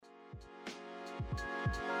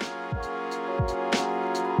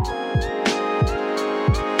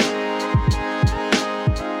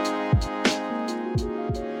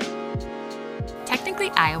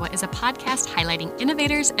podcast highlighting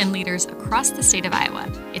innovators and leaders across the state of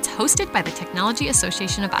Iowa. It's hosted by the Technology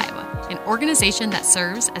Association of Iowa, an organization that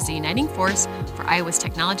serves as the uniting force for Iowa's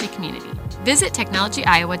technology community. Visit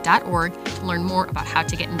technologyiowa.org to learn more about how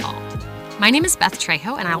to get involved. My name is Beth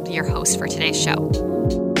Trejo, and I'll be your host for today's show.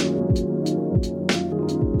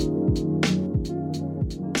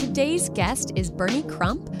 Today's guest is Bernie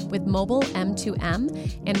Crump with Mobile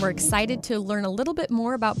M2M, and we're excited to learn a little bit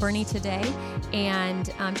more about Bernie today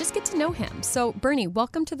and just get to know him. So, Bernie,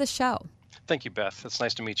 welcome to the show. Thank you, Beth. It's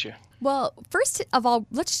nice to meet you. Well, first of all,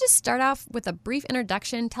 let's just start off with a brief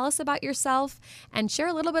introduction. Tell us about yourself and share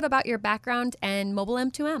a little bit about your background and Mobile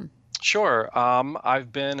M2M. Sure.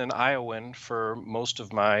 I've been an Iowan for most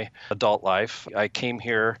of my adult life. I came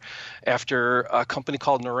here after a company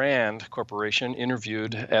called Norand Corporation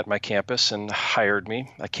interviewed at my campus and hired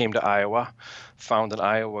me. I came to Iowa, found an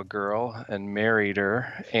Iowa girl and married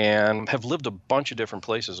her, and have lived a bunch of different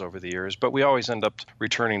places over the years, but we always end up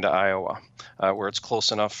returning to Iowa, where it's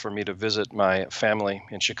close enough for me to visit my family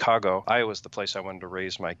in Chicago. Iowa's the place I wanted to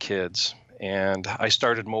raise my kids. And I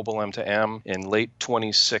started Mobile M2M in late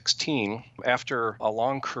 2016 after a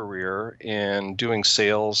long career in doing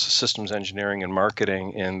sales, systems engineering, and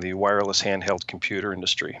marketing in the wireless handheld computer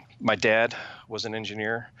industry. My dad was an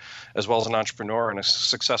engineer as well as an entrepreneur and a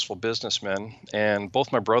successful businessman, and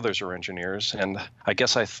both my brothers are engineers, and I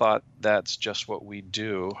guess I thought that's just what we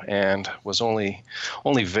do and was only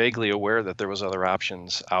vaguely aware that there was other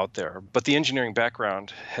options out there. But the engineering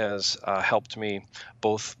background has helped me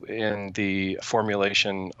both in the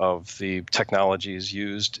formulation of the technologies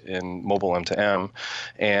used in Mobile M2M,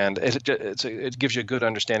 and it gives you a good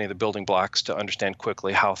understanding of the building blocks to understand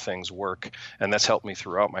quickly how things work, and that's helped me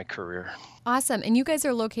throughout my career. Awesome. And you guys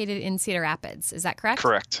are located in Cedar Rapids, is that correct?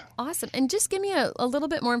 Correct. Awesome. And just give me a little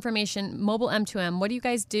bit more information. Mobile M2M, what do you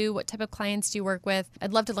guys do? What type of clients do you work with?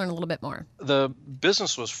 I'd love to learn a little bit more. The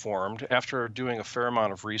business was formed after doing a fair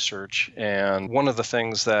amount of research, and one of the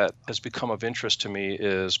things that has become of interest to me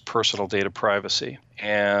is personal data privacy.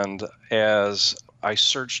 And as I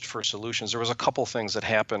searched for solutions, there was a couple things that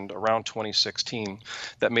happened around 2016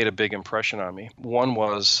 that made a big impression on me. One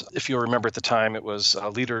was, if you remember at the time, it was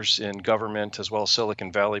leaders in government as well as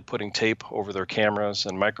Silicon Valley putting tape over their cameras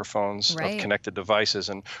and microphones of connected devices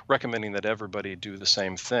and recommending that everybody do the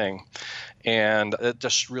same thing. And it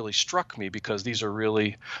just really struck me because these are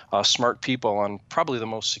really smart people on probably the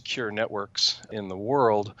most secure networks in the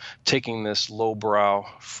world taking this lowbrow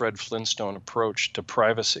Fred Flintstone approach to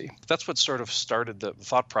privacy. That's what sort of started the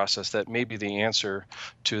thought process that maybe the answer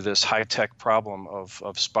to this high-tech problem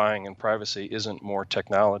of spying and privacy isn't more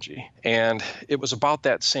technology. And it was about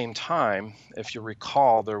that same time, if you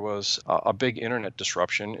recall, there was a big internet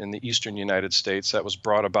disruption in the eastern United States that was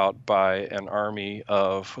brought about by an army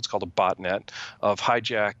of what's called a botnet, of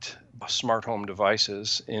hijacked smart home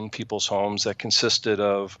devices in people's homes that consisted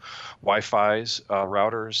of Wi-Fi's,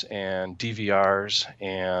 routers, and DVRs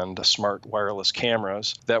and smart wireless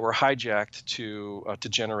cameras that were hijacked to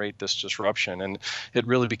generate this disruption. And it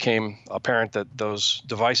really became apparent that those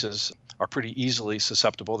devices are pretty easily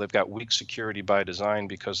susceptible. They've got weak security by design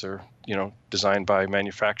because they're, designed by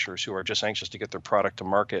manufacturers who are just anxious to get their product to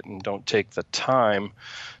market and don't take the time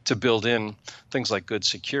to build in things like good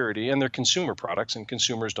security. And they're consumer products, and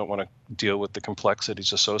consumers don't want to deal with the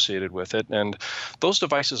complexities associated with it. And those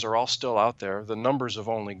devices are all still out there. The numbers have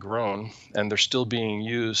only grown, and they're still being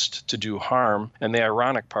used to do harm. And the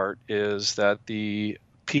ironic part is that the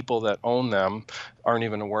people that own them aren't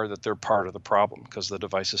even aware that they're part of the problem because the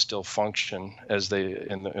devices still function as they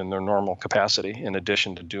in their normal capacity in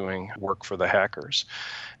addition to doing work for the hackers.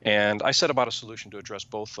 And I set about a solution to address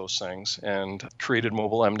both those things and created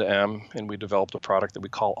Mobile M2M, and we developed a product that we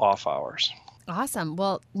call Off Hours. Awesome.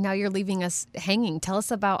 Well, now you're leaving us hanging. Tell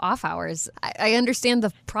us about Off Hours. I understand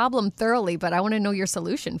the problem thoroughly, but I want to know your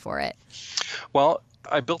solution for it. Well,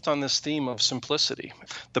 I built on this theme of simplicity.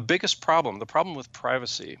 The biggest problem, the problem with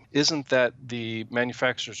privacy, isn't that the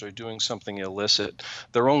manufacturers are doing something illicit.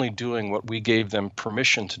 They're only doing what we gave them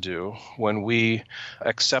permission to do when we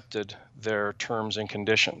accepted their terms and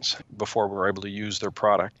conditions before we were able to use their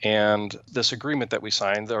product. And this agreement that we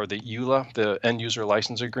signed, or the EULA, the End User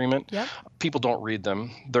License Agreement, people don't read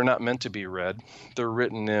them. They're not meant to be read. They're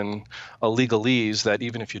written in a legalese that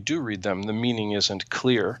even if you do read them, the meaning isn't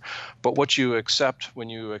clear. But what you accept when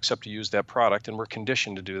you accept to use that product, and we're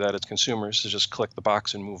conditioned to do that as consumers, to just click the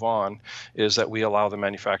box and move on, is that we allow the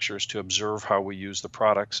manufacturers to observe how we use the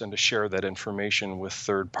products and to share that information with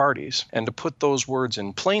third parties. And to put those words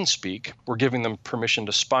in plain speak, we're giving them permission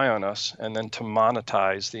to spy on us and then to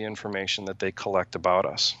monetize the information that they collect about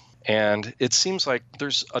us. And it seems like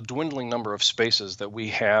there's a dwindling number of spaces that we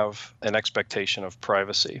have an expectation of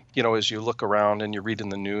privacy. As you look around and you read in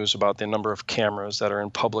the news about the number of cameras that are in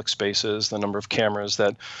public spaces, the number of cameras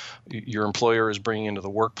that your employer is bringing into the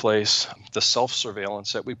workplace, the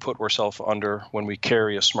self-surveillance that we put ourselves under when we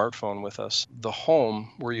carry a smartphone with us, the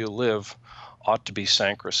home where you live ought to be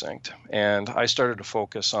sacrosanct. And I started to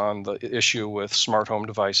focus on the issue with smart home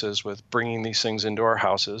devices, with bringing these things into our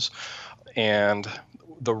houses. And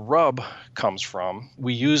the rub comes from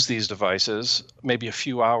we use these devices maybe a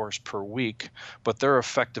few hours per week, but they're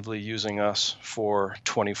effectively using us for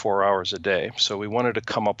 24 hours a day. So we wanted to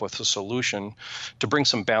come up with a solution to bring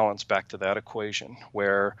some balance back to that equation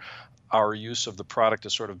where our use of the product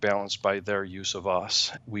is sort of balanced by their use of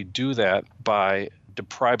us. We do that by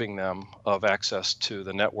depriving them of access to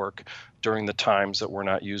the network during the times that we're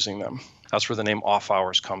not using them. That's where the name off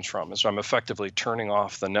hours comes from. So I'm effectively turning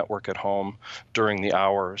off the network at home during the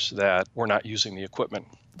hours that we're not using the equipment.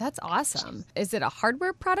 That's awesome. Is it a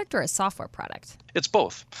hardware product or a software product? It's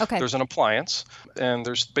both. Okay. There's an appliance, and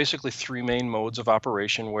there's basically three main modes of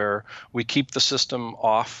operation where we keep the system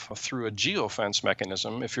off through a geofence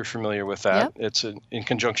mechanism, if you're familiar with that. Yep. It's in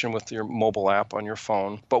conjunction with your mobile app on your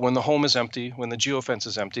phone. But when the home is empty, when the geofence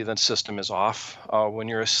is empty, the system is off. When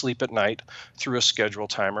you're asleep at night, through a schedule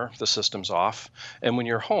timer, the system's off. And when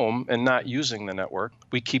you're home and not using the network,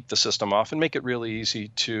 we keep the system off and make it really easy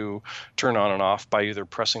to turn on and off by either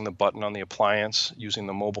pressing the button on the appliance, using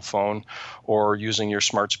the mobile phone, or using your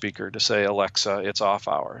smart speaker to say, Alexa, it's off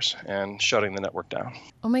hours, and shutting the network down.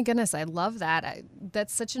 Oh my goodness, I love that.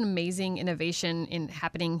 That's such an amazing innovation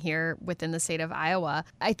happening here within the state of Iowa.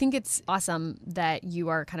 I think it's awesome that you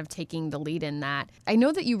are kind of taking the lead in that. I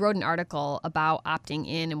know that you wrote an article about opting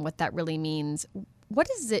in and what that really means. What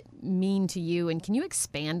does it mean to you? And can you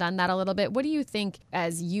expand on that a little bit? What do you think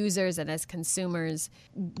as users and as consumers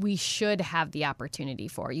we should have the opportunity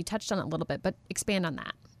for? You touched on it a little bit, but expand on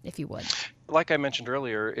that, if you would. Like I mentioned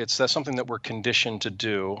earlier, that's something that we're conditioned to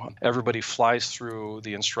do. Everybody flies through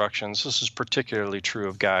the instructions. This is particularly true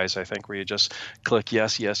of guys, I think, where you just click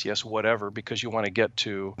yes, yes, yes, whatever, because you want to get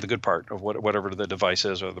to the good part of whatever the device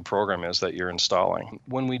is or the program is that you're installing.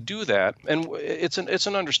 When we do that, and it's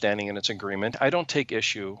an understanding and it's agreement, I don't take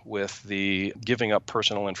issue with the giving up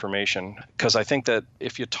personal information, because I think that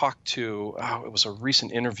if you talk to, it was a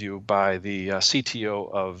recent interview by the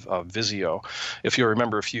CTO of Vizio. If you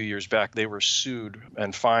remember a few years back, they were sued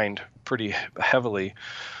and fined pretty heavily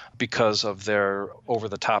because of their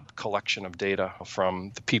over-the-top collection of data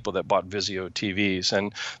from the people that bought Vizio TVs.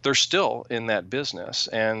 And they're still in that business.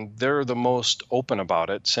 And they're the most open about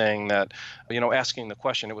it, saying that, asking the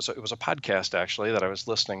question, it was a podcast, actually, that I was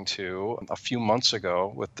listening to a few months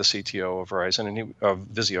ago with the CTO of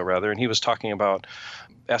Vizio, and he was talking about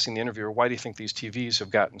asking the interviewer, why do you think these TVs have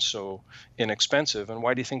gotten so inexpensive, and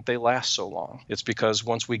why do you think they last so long? It's because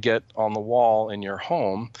once we get on the wall in your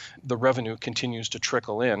home, the revenue continues to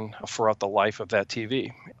trickle in throughout the life of that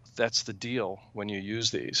TV. That's the deal when you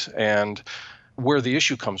use these. And where the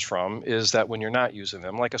issue comes from is that when you're not using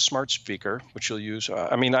them, like a smart speaker, which you'll use,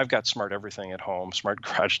 I've got smart everything at home, smart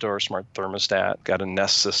garage door, smart thermostat, got a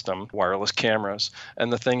Nest system, wireless cameras.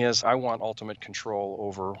 And the thing is, I want ultimate control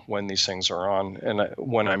over when these things are on and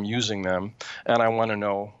when I'm using them. And I want to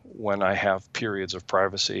know when I have periods of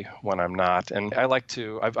privacy, when I'm not. And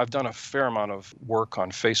I've done a fair amount of work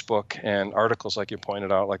on Facebook and articles like you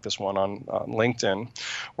pointed out, like this one on LinkedIn,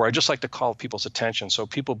 where I just like to call people's attention so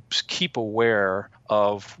people keep aware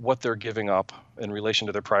of what they're giving up in relation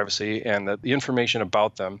to their privacy, and that the information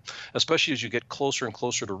about them, especially as you get closer and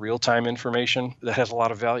closer to real-time information, that has a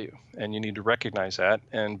lot of value. And you need to recognize that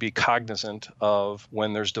and be cognizant of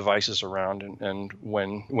when there's devices around and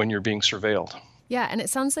when you're being surveilled. Yeah, and it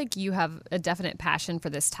sounds like you have a definite passion for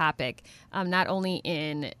this topic, not only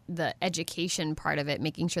in the education part of it,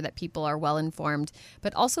 making sure that people are well informed,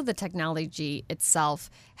 but also the technology itself.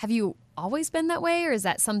 Have you always been that way, or is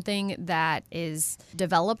that something that is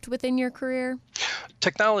developed within your career?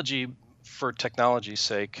 Technology, for technology's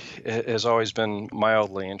sake, has always been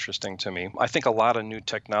mildly interesting to me. I think a lot of new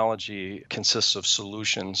technology consists of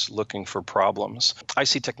solutions looking for problems. I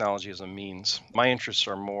see technology as a means. My interests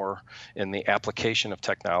are more in the application of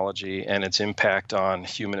technology and its impact on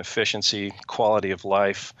human efficiency, quality of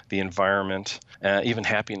life, the environment, even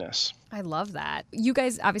happiness. I love that. You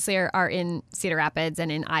guys obviously are in Cedar Rapids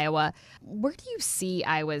and in Iowa. Where do you see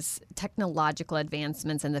Iowa's technological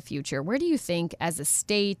advancements in the future? Where do you think as a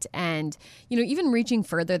state and, even reaching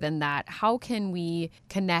further than that, how can we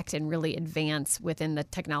connect and really advance within the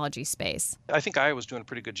technology space? I think Iowa's doing a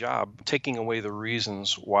pretty good job taking away the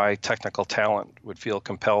reasons why technical talent would feel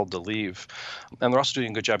compelled to leave. And they're also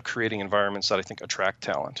doing a good job creating environments that I think attract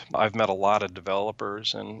talent. I've met a lot of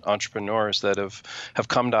developers and entrepreneurs that have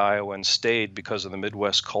come to Iowa and stayed because of the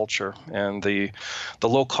Midwest culture and the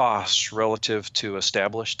low costs relative to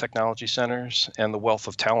established technology centers and the wealth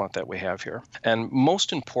of talent that we have here. And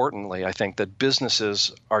most importantly, I think that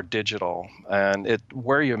businesses are digital, and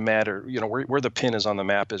where you matter, where the pin is on the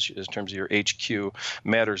map is in terms of your HQ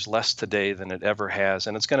matters less today than it ever has,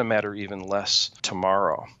 and it's going to matter even less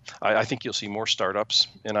tomorrow. I think you'll see more startups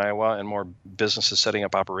in Iowa and more businesses setting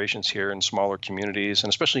up operations here in smaller communities, and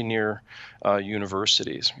especially near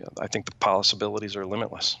universities. I think the possibilities are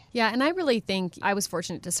limitless. Yeah, and I really think I was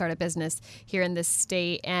fortunate to start a business here in this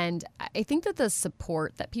state, and I think that the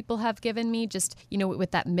support that people have given me, just,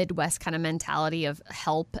 with that Midwest kind of mentality of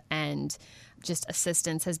help and just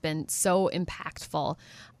assistance has been so impactful.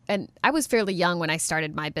 And I was fairly young when I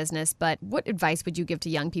started my business, but what advice would you give to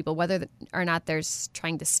young people, whether or not they're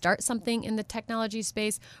trying to start something in the technology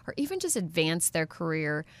space or even just advance their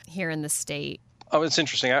career here in the state? Oh, it's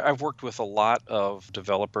interesting. I've worked with a lot of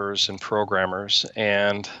developers and programmers,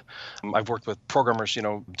 and I've worked with programmers,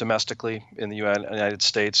 domestically in the United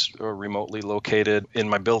States or remotely located in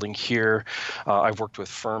my building here. I've worked with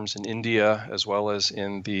firms in India as well as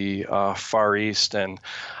in the Far East, and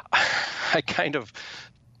I kind of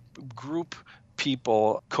group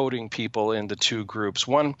coding people into two groups.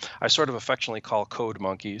 One, I sort of affectionately call code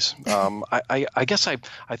monkeys. I guess I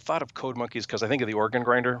thought of code monkeys because I think of the organ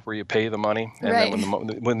grinder where you pay the money, and right.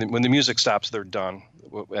 then when the music stops, they're done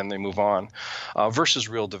and they move on, versus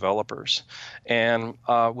real developers. And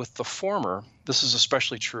with the former, this is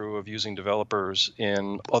especially true of using developers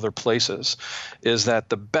in other places, is that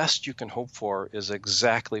the best you can hope for is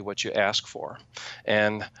exactly what you ask for.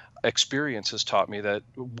 And experience has taught me that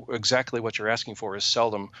exactly what you're asking for is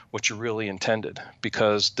seldom what you really intended,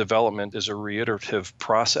 because development is a reiterative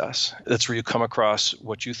process. That's where you come across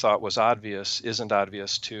what you thought was obvious isn't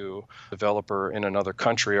obvious to a developer in another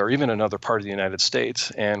country or even another part of the United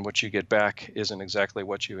States, and what you get back isn't exactly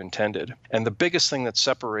what you intended. And the biggest thing that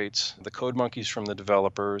separates the code monkeys from the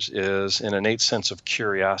developers is an innate sense of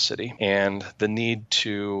curiosity and the need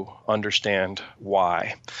to understand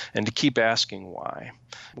why and to keep asking why.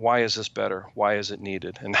 Why is this better? Why is it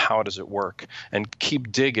needed? And how does it work? And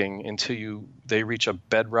keep digging until they reach a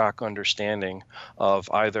bedrock understanding of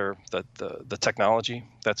either the technology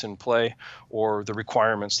that's in play or the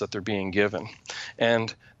requirements that they're being given.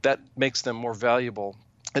 And that makes them more valuable.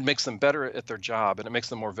 It makes them better at their job, and it makes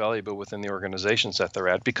them more valuable within the organizations that they're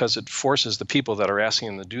at, because it forces the people that are asking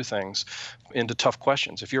them to do things into tough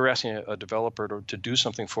questions. If you're asking a developer to do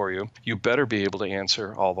something for you, you better be able to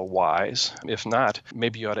answer all the whys. If not,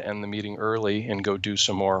 maybe you ought to end the meeting early and go do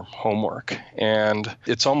some more homework. And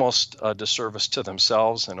it's almost a disservice to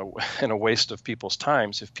themselves and a waste of people's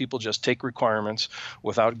times if people just take requirements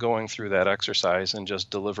without going through that exercise and just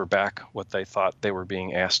deliver back what they thought they were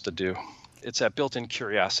being asked to do. It's that built-in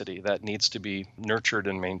curiosity that needs to be nurtured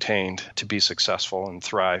and maintained to be successful and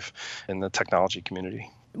thrive in the technology community.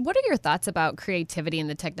 What are your thoughts about creativity in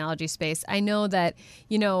the technology space? I know that,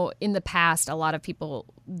 in the past, a lot of people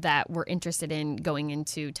that were interested in going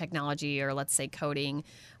into technology or, let's say, coding,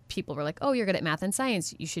 people were like, oh, you're good at math and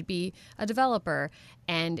science, you should be a developer.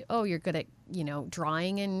 And, oh, you're good at,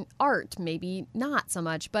 drawing and art, maybe not so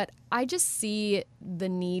much. But I just see the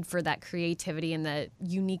need for that creativity and the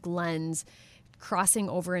unique lens crossing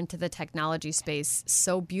over into the technology space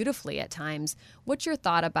so beautifully at times. What's your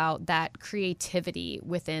thought about that creativity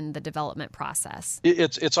within the development process?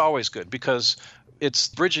 It's always good, because it's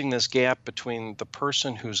bridging this gap between the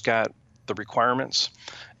person who's got the requirements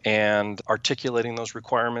and articulating those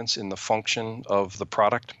requirements in the function of the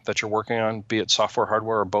product that you're working on, be it software,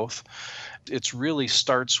 hardware, or both. It really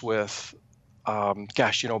starts with,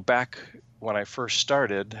 back when I first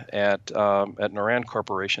started at Noran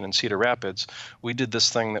Corporation in Cedar Rapids, we did this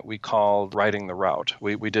thing that we called writing the route.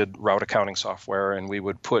 We did route accounting software, and we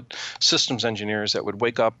would put systems engineers that would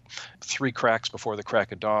wake up 3 cracks before the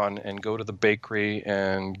crack of dawn and go to the bakery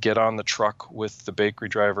and get on the truck with the bakery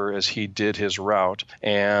driver as he did his route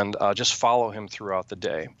and just follow him throughout the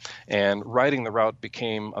day. And writing the route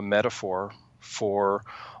became a metaphor for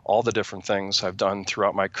all the different things I've done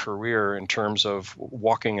throughout my career in terms of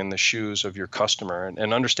walking in the shoes of your customer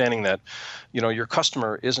and understanding that, your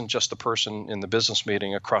customer isn't just the person in the business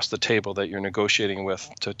meeting across the table that you're negotiating with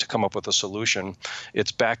to come up with a solution.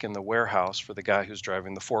 It's back in the warehouse for the guy who's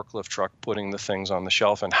driving the forklift truck, putting the things on the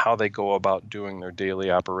shelf, and how they go about doing their daily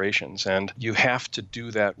operations. And you have to do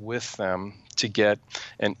that with them to get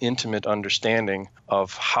an intimate understanding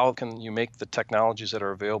of how can you make the technologies that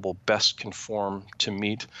are available best conform to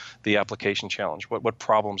meet the application challenge. What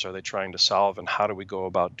problems are they trying to solve, and how do we go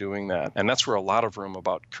about doing that? And that's where a lot of room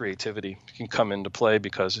about creativity can come into play,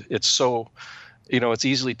 because it's so, it's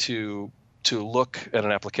easy to look at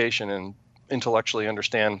an application and intellectually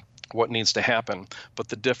understand what needs to happen, but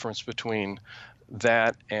the difference between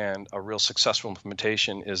that and a real successful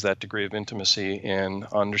implementation is that degree of intimacy in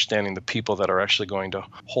understanding the people that are actually going to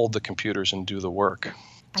hold the computers and do the work.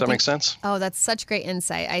 Does that make sense? Oh, that's such great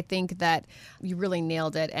insight. I think that you really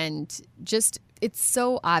nailed it. And just, it's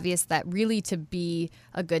so obvious that really to be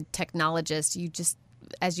a good technologist, you just,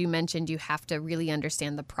 as you mentioned, you have to really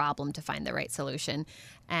understand the problem to find the right solution.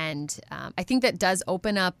 And I think that does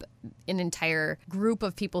open up an entire group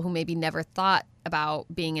of people who maybe never thought about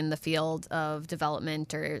being in the field of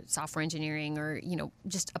development or software engineering or,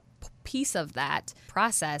 just a piece of that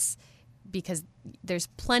process, because there's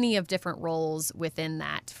plenty of different roles within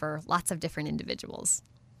that for lots of different individuals.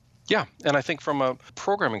 Yeah. And I think from a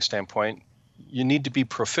programming standpoint, you need to be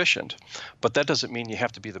proficient, but that doesn't mean you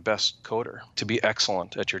have to be the best coder to be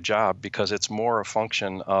excellent at your job, because it's more a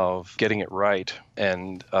function of getting it right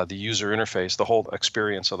and the user interface, the whole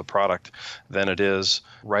experience of the product, than it is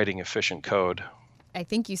writing efficient code. I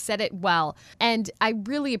think you said it well. And I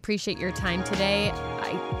really appreciate your time today.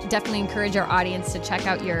 I definitely encourage our audience to check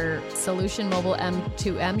out your solution, Mobile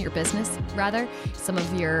M2M, your business, rather, some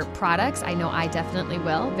of your products. I know I definitely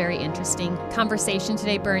will. Very interesting conversation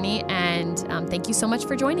today, Bernie. And thank you so much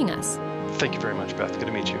for joining us. Thank you very much, Beth. Good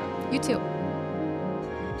to meet you. You too.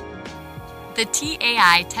 The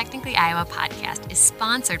TAI Technically Iowa podcast is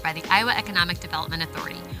sponsored by the Iowa Economic Development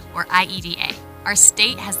Authority, or IEDA. Our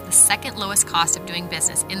state has the second lowest cost of doing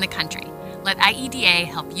business in the country. Let IEDA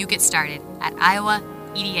help you get started at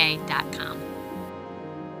iowaeda.com.